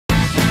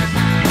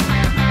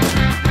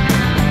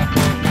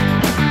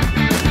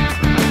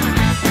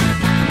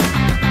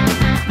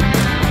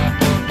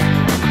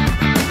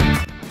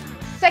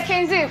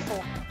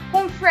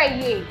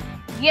Freye,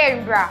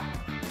 Yembra.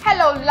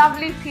 Hello,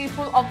 lovely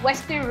people of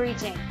Western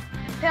Region.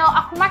 Pearl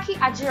Akumaki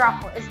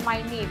Ajirako is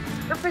my name,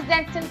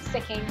 representing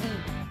 2nd D,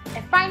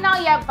 a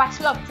final year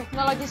Bachelor of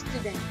Technology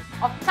student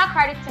of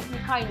Takrady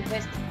Technical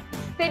University,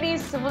 studying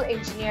civil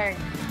engineering.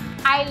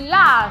 I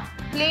love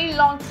playing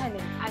lawn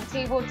tennis and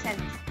table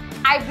tennis.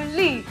 I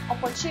believe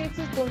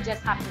opportunities don't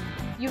just happen,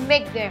 you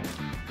make them.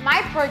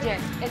 My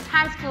project is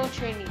hand skill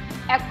training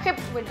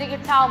equipped with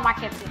digital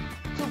marketing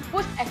to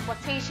boost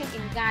exportation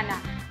in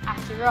Ghana.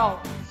 After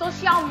all,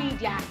 social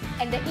media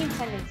and the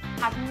internet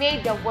have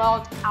made the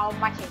world our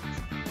market.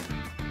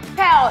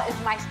 Pearl is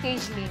my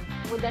stage name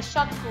with the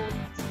short code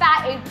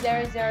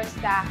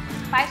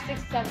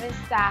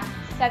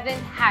 *800*567*7#.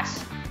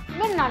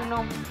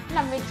 Menanom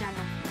na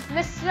mejano.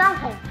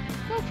 Mesrahom.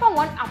 Nfa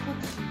one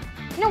aputu.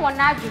 Ne one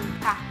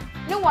adwumpa.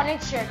 Ne one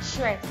church.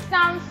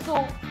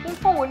 Samso.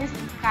 Nfa one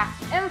sika.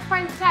 Nfa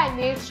ntai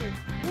nature.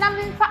 Na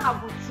menfa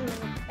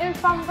abuturu.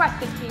 Nfa mbra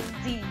 2nd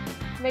D.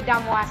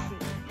 Medamo ase.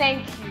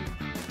 Thank you.